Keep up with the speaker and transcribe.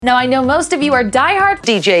Now, I know most of you are diehard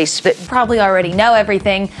DJs that probably already know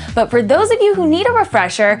everything, but for those of you who need a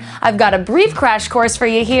refresher, I've got a brief crash course for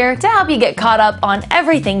you here to help you get caught up on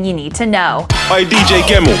everything you need to know. Hi, DJ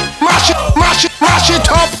Gemmel. Mash it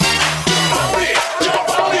up.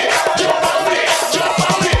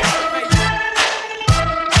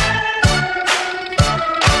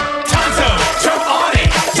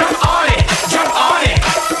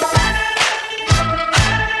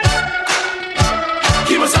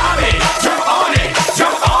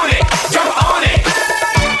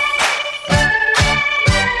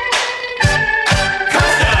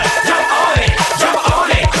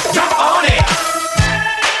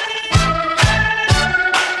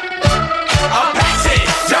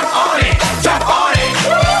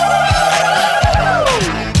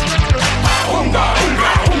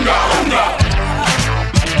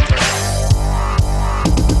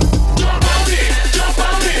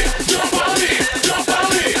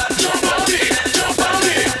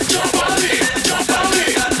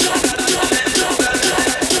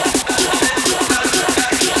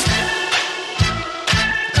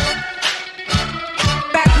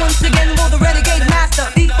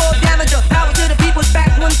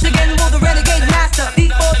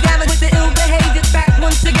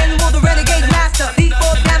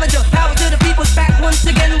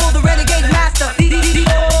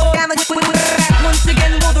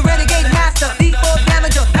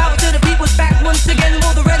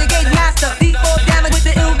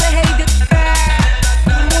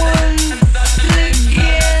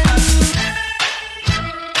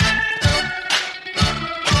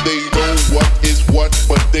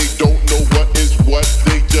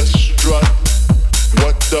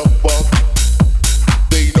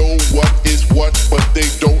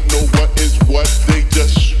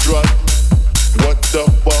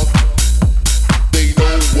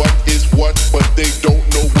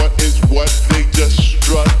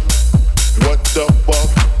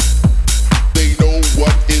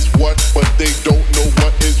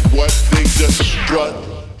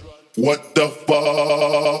 What the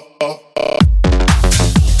fuck?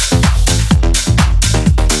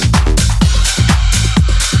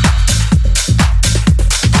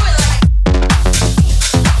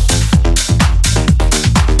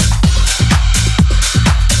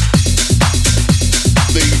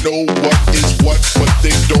 Know what is what, but they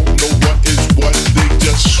don't know what is what. They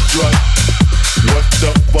just strut. What the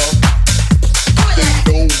fuck? They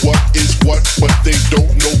know what is what, but they don't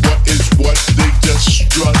know what is what. They just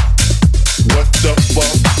strut. What the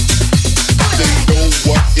fuck? They know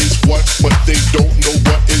what is what, but they don't know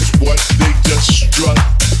what is what. They just strut.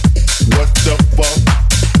 What the fuck?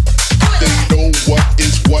 They know what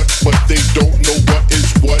is what, but they don't know what is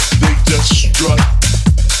what. They just strut.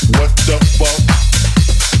 What the fuck?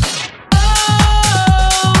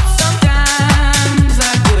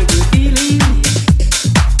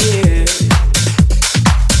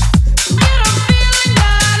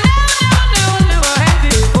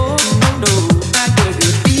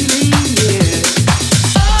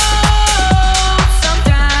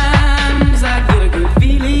 Get a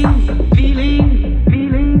feeling.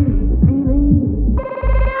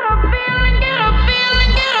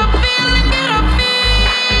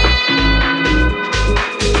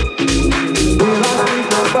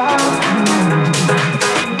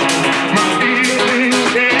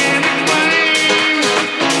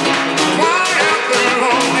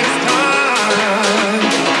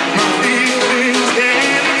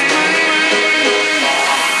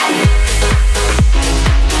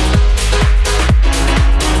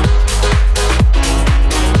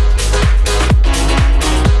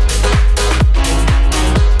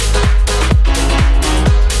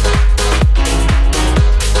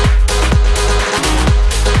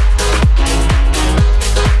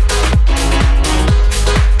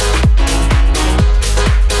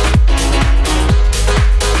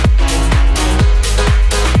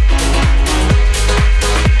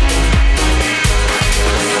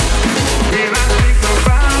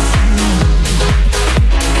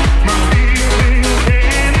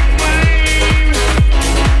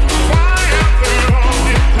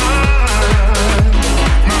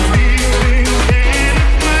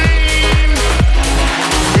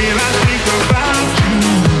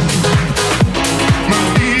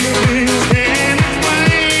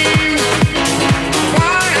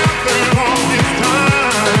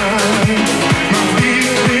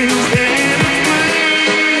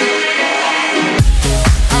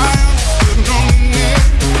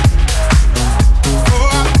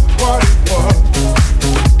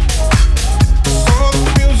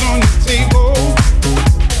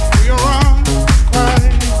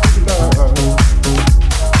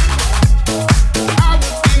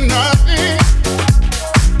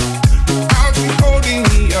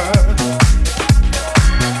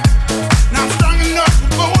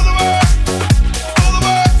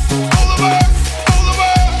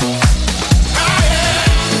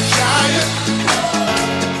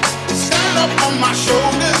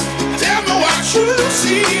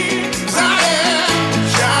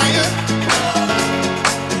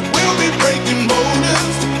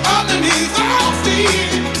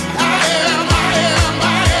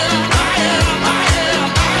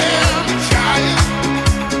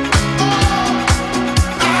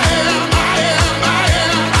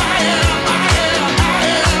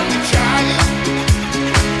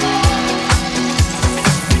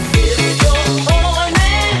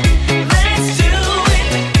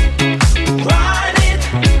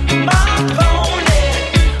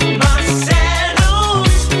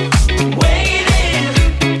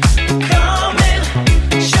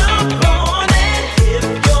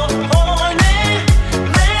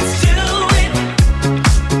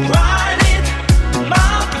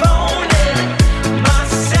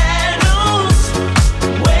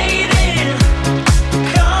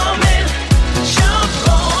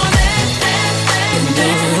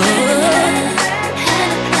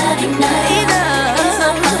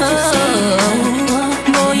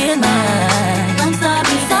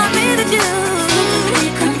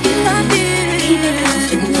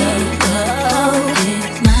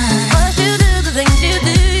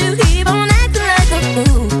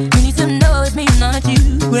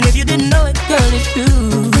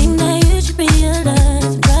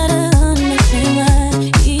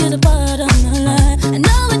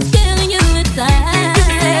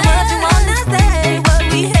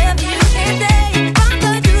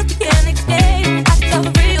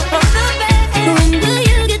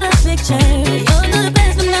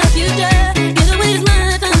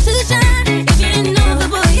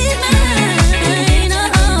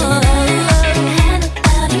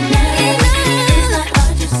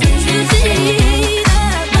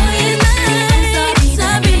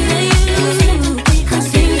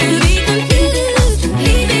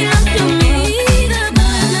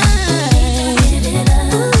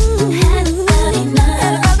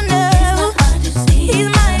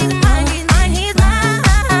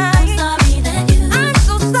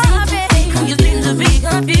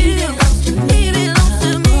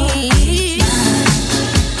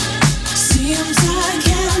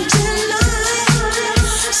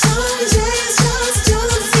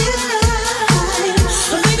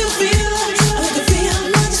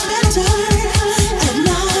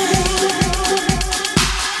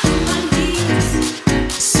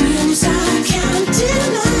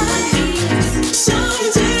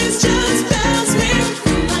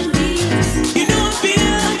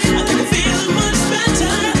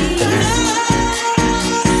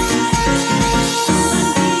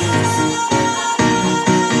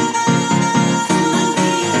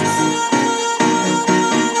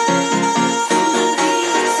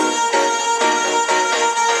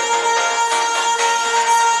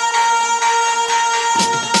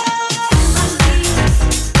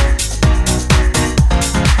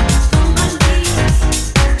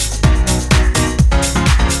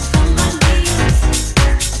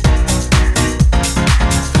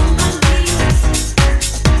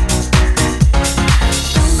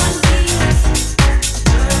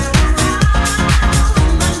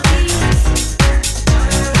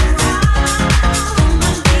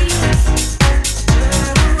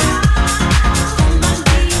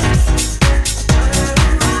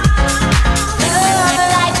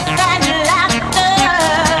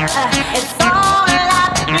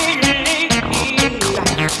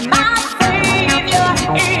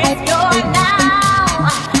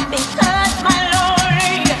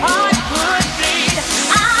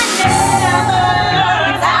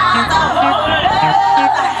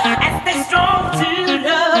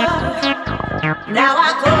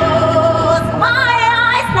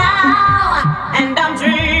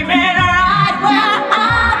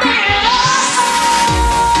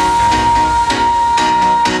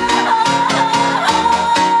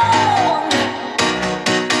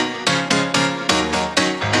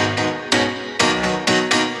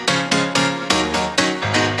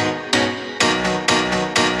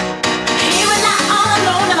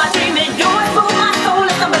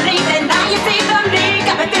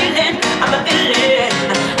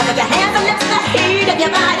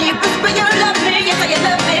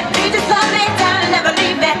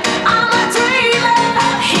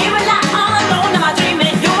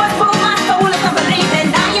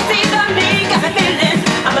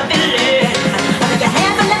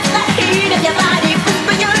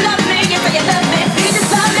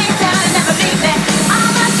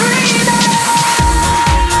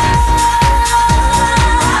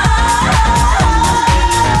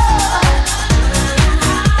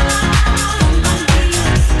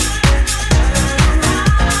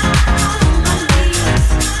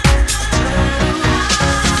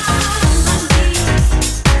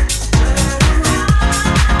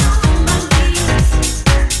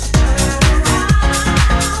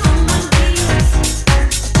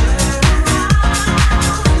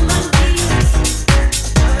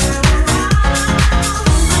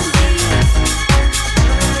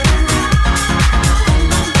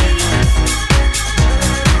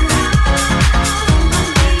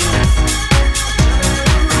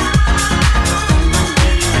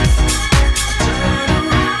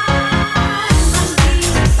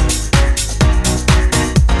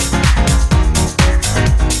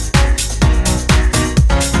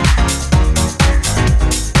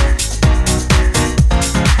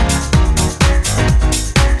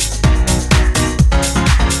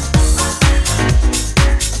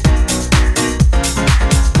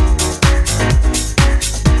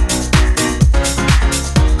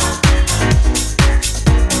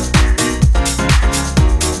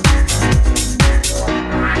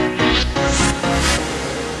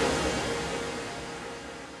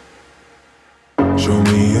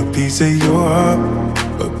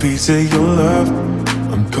 piece of your love.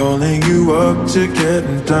 I'm calling you up to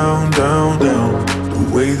getting down, down, down.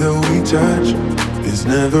 The way that we touch is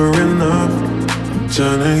never enough. I'm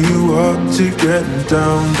turning you up to getting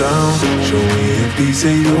down, down. Show me a piece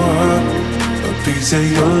of your heart, a piece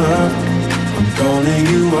of your love. I'm calling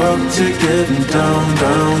you up to getting down,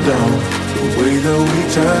 down, down. The way that we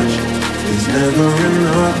touch is never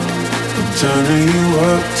enough. I'm turning you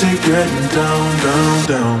up to getting down, down,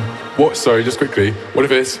 down. What? Sorry, just quickly. What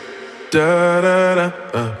if it's da da da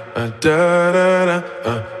da da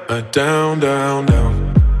da down, down,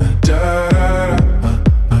 down. Da da da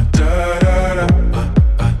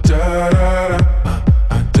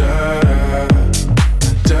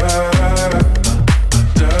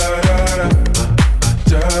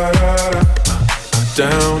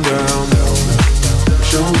down, down, down.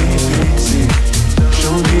 Show me easy,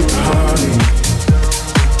 show me party.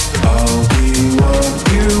 I'll be what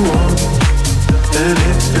you want, and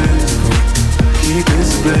it's physical. Keep it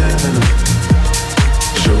splendid.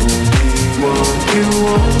 Show me what you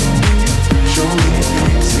want. Show me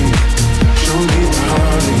easy, show me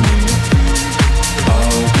party.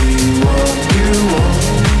 I'll be what you want,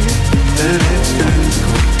 and it's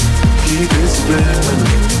physical. Keep it splendid.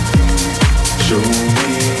 Show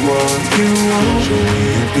me what you want. Show me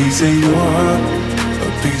a piece of your heart, a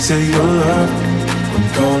piece of your love. I'm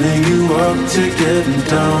calling you up to getting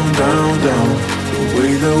down, down, down. The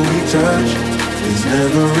way that we touch is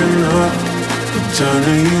never enough. I'm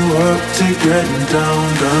turning you up to getting down,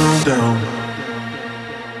 down, down.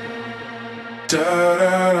 Da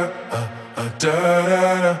da da da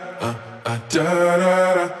da da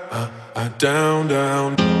da down, down.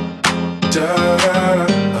 Da da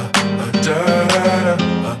da.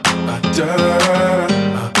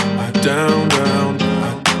 Down, down, down,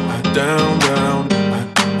 down, down, down, down,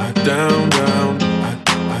 down, down,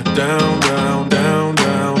 down, down,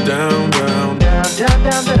 down, down, down,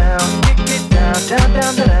 down, down, kick it down, down,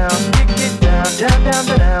 down, down, kick it down, down, down,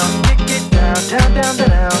 down, kick it down, down, down,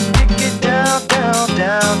 down, kick it down, down,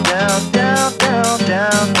 down, down, down, down,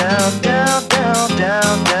 down, down, down, down,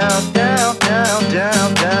 down, down, down, down,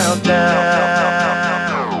 down, down.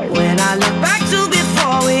 When I look back to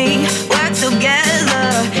before we were together,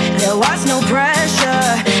 there was no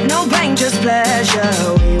pressure, no pain, just pleasure.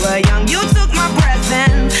 We were young, you took my breath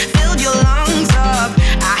and filled your lungs up.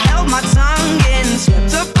 I held my tongue in,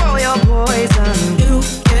 swept up all your poison. You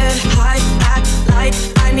get high, act like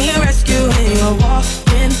I need rescuing. You're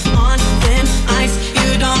walking on thin ice,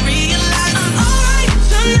 you don't realize I'm alright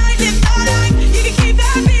tonight. If I like, you can keep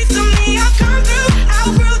that piece of me. I'll come through,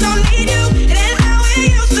 I'll prove, don't need you. It ain't how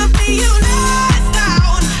it used to be. You lost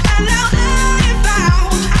out, and now I'm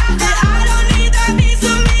found that I don't need that piece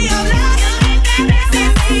of me. I'm lost.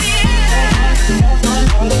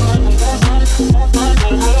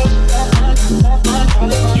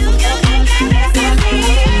 You can get that piece of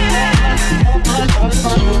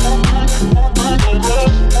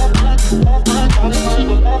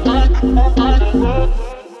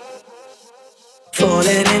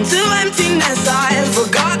falling into emptiness, I have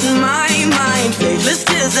forgotten my mind. Faithless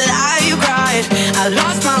tears that I cried, I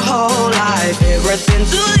lost my whole life. Everything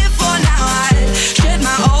to live for now, I shed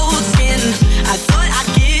my old skin. I thought I'd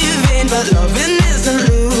give in, but loving isn't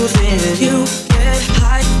losing. You get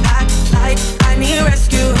high, act like I need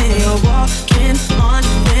rescuing. You're walking on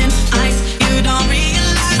thin ice, you don't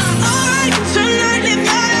realize I'm alright tonight. If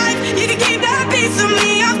I like, you can keep that piece of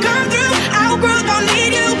me. I've come through, I'll grow, don't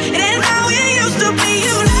need you. It ain't how it used to be.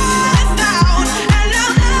 You lost out, and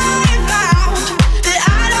now I'm found that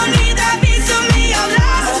I don't need that piece of me. I'm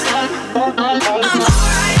lost. I'm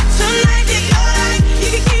alright tonight. If you like, you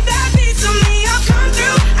can keep that piece of me. I'll come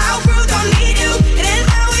through, I'll grow, don't need you. It ain't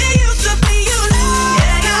how it used to be. You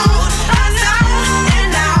lost out, and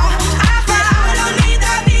now I found I don't need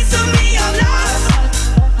that piece of me. I'm lost.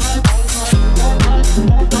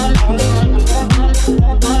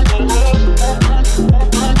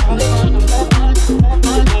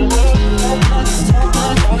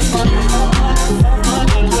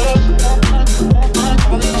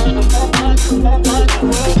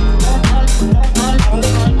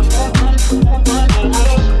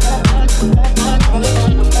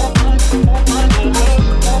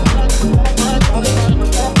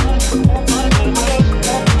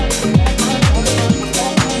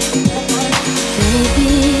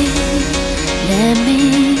 Let me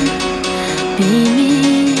be me.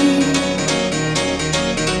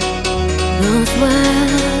 Those were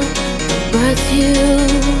the words you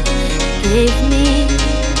gave me.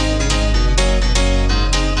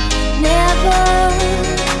 Never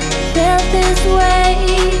felt this way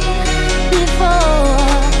before.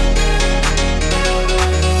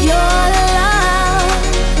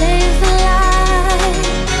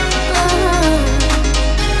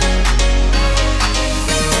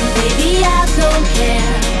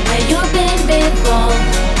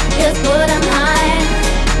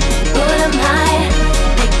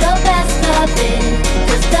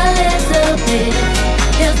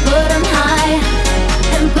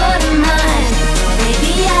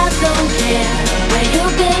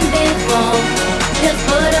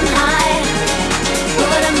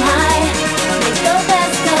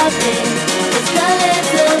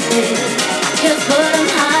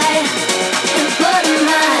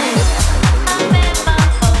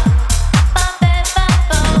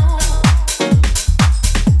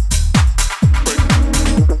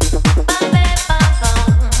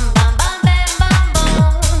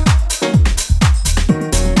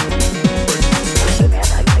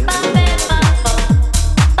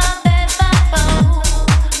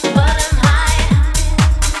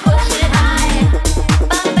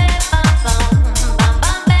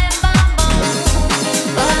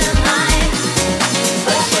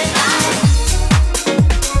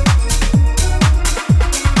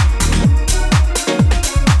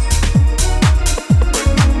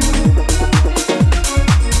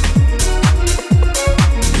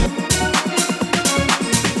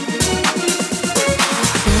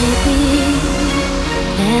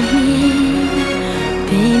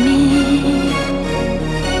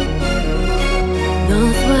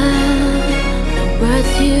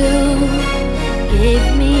 words you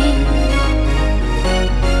gave me.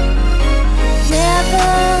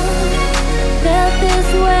 Never felt this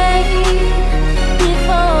way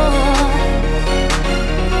before.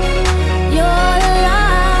 Your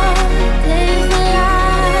love is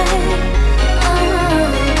alive.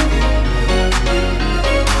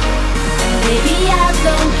 Baby, I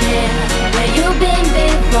don't care where you've been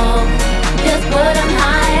before. Just put 'em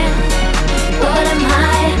high, put 'em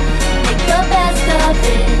high. Make the best of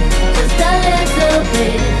it, just a little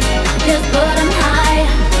bit. Just put 'em high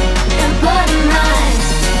and put 'em high.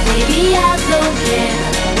 Baby, I don't care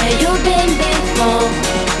where you've been before.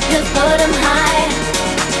 Just put 'em high,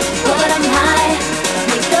 put 'em high.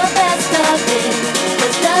 Make the best of it,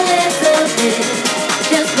 just a little bit.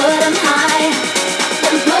 Just put 'em high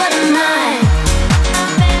and put 'em high.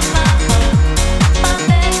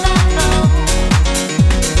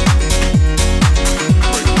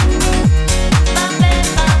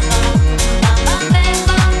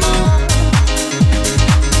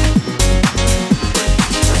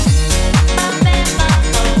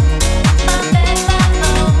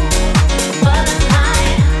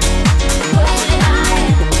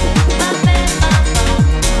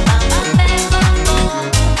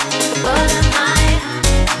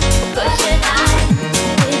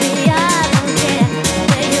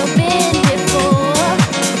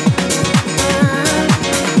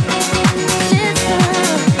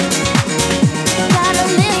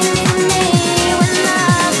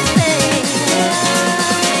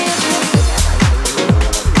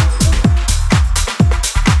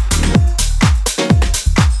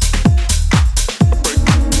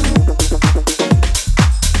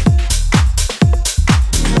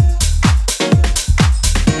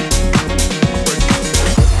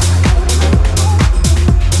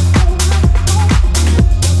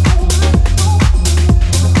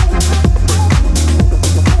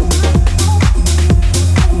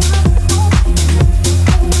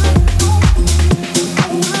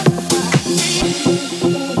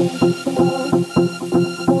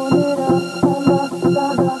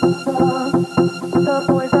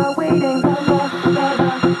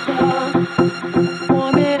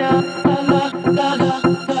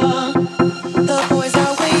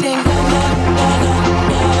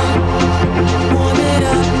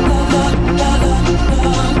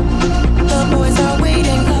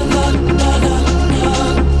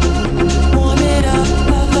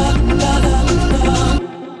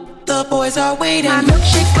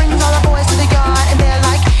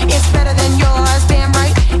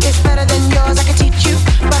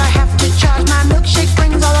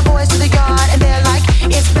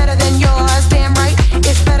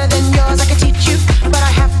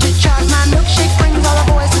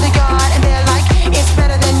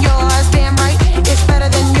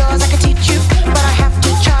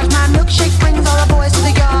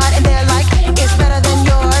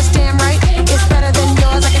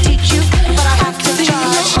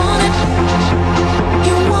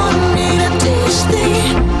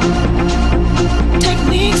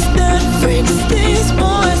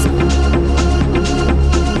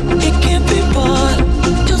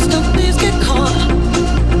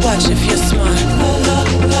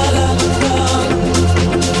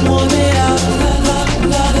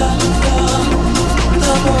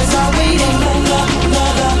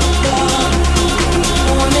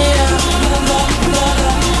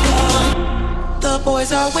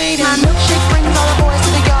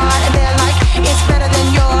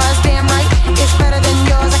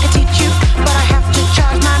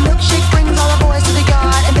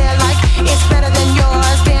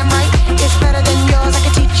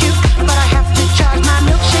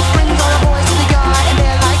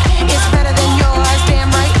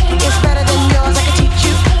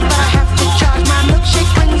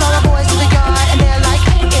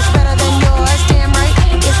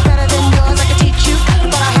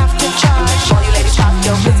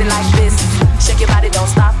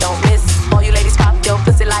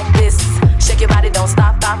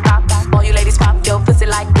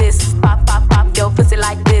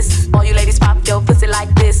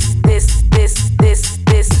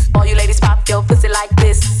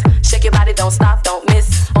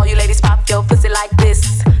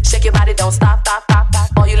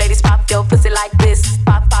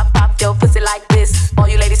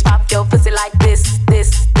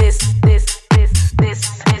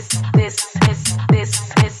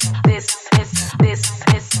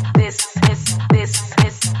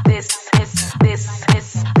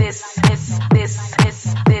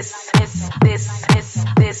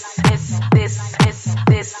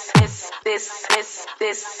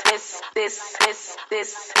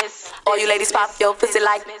 All you ladies pop your pussy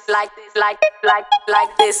like this, this,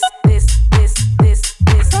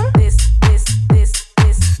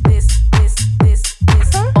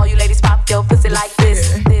 All you ladies pop your pussy like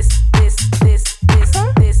this.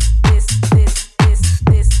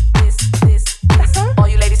 All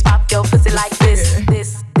you ladies pop your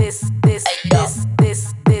pussy like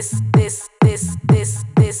this.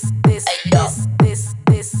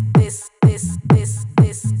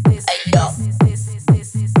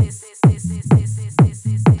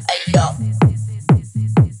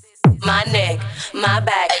 My neck, my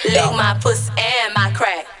back, lick my pussy and my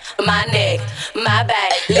crack. My neck, my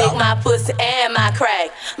back, lick my pussy and my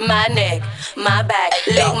crack. My neck, my back,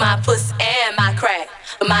 lick my pussy and my crack.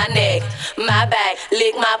 My neck, my back,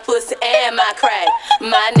 lick my pussy and my crack.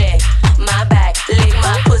 My neck, my back, lick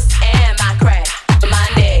my pussy and my crack. My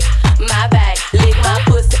neck, my back, lick my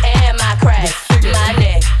pussy and my crack. My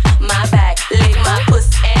neck, my back, lick my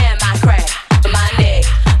pussy and my crack. My neck,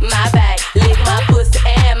 my back, lick my pussy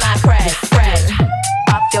and my crack.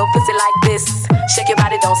 Pop your pussy like this. Shake your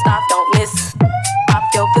body, don't stop, don't miss. Pop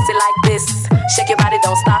your pussy like this. Shake your body,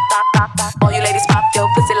 don't stop, stop, stop, stop. All you ladies pop your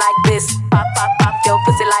pussy like this. Pop, pop, pop your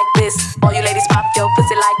pussy like this. All you ladies pop your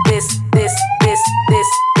pussy like this.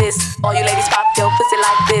 All you ladies pop your pussy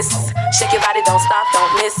like this. Shake your body, don't stop,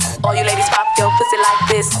 don't miss. All you ladies pop your pussy like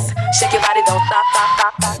this. Shake your body, don't stop, stop,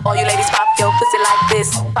 stop, stop. All you ladies pop your pussy like this.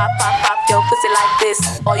 Pop, pop, pop your pussy like this.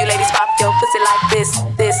 All you ladies pop your pussy like this.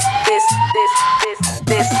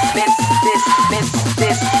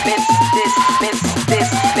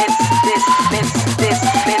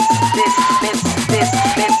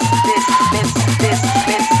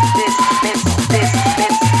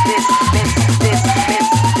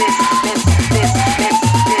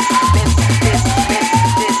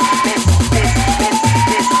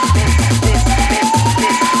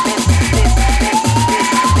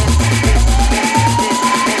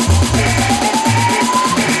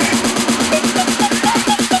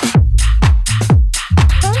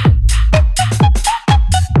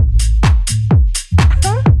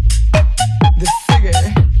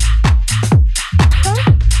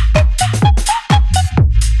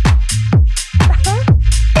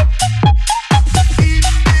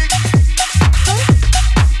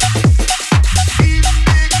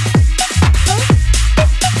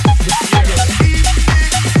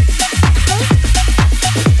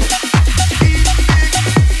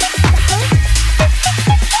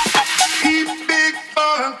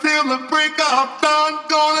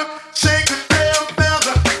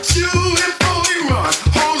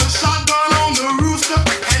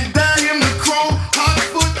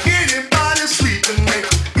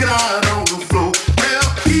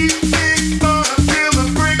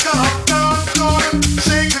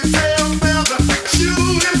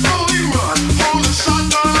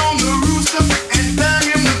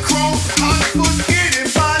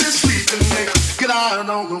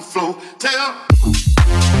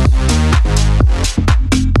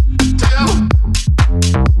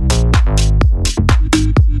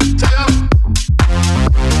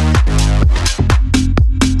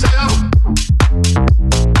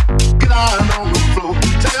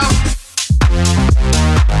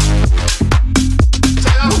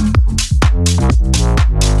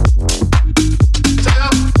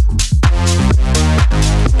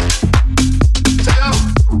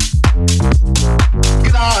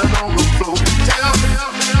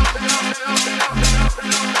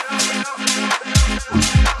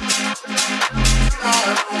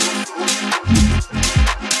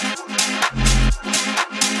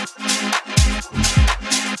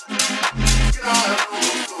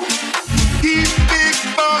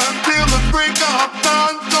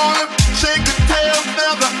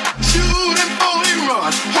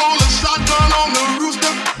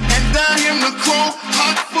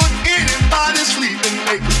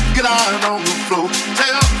 Get out on the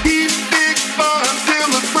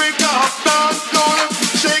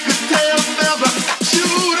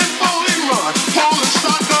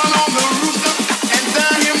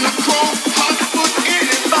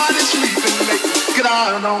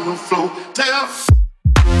floor.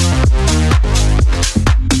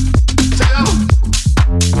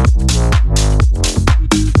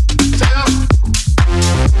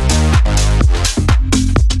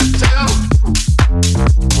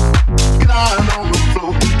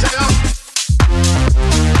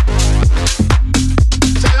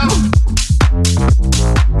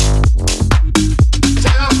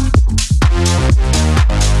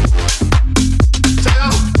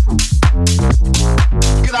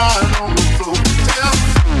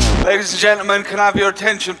 Gentlemen, can I have your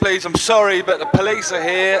attention, please? I'm sorry, but the police are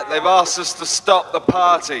here. They've asked us to stop the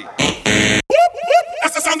party.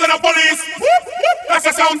 That's the sound of the police. That's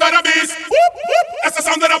the sound of the beast. That's the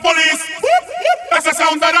sound of the police. That's the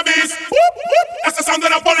sound of the beast. That's the sound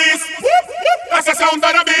of the police. That's the sound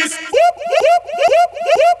of the beast.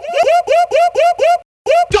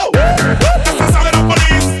 Go! That's the sound of the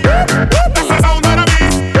police. That's the sound of the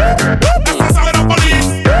beast. That's the sound of the police.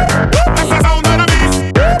 That's the sound of the beast.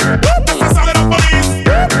 That's the sound of the police.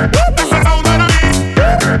 That's the sound of the beast.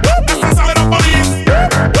 That's the sound of the police.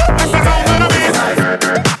 That's the sound of the beast.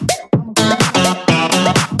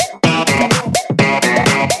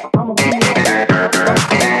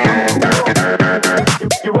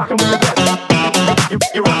 You're rocking with the best.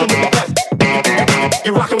 You're rocking with the best.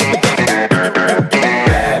 You're rocking with the best.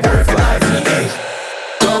 Bad word for life, we ain't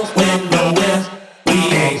going nowhere. We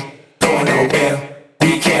ain't going nowhere. We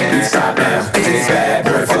can't be stopped now. Cause it's bad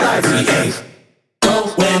word for life, we ain't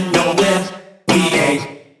going nowhere. We ain't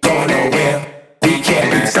going nowhere. We can't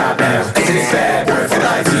be stopped now. Cause it's bad word for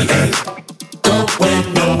life, we ain't going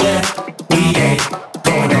nowhere. We ain't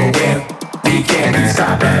going nowhere. We can't be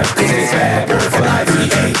stopped now. Cause it's bad word for life, we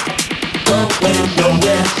ain't going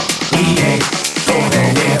nowhere. We ain't going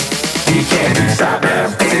nowhere. We can't be stopped now.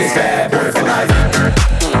 Cause it's bad word for life.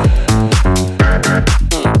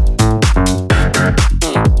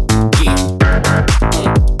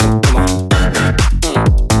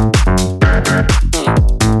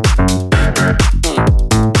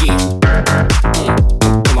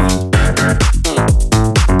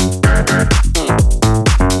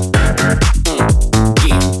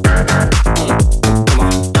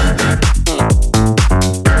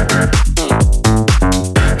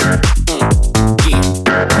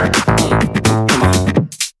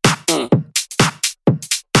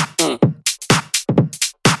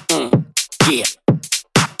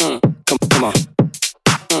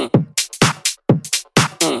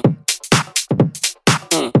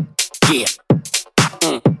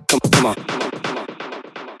 Come on.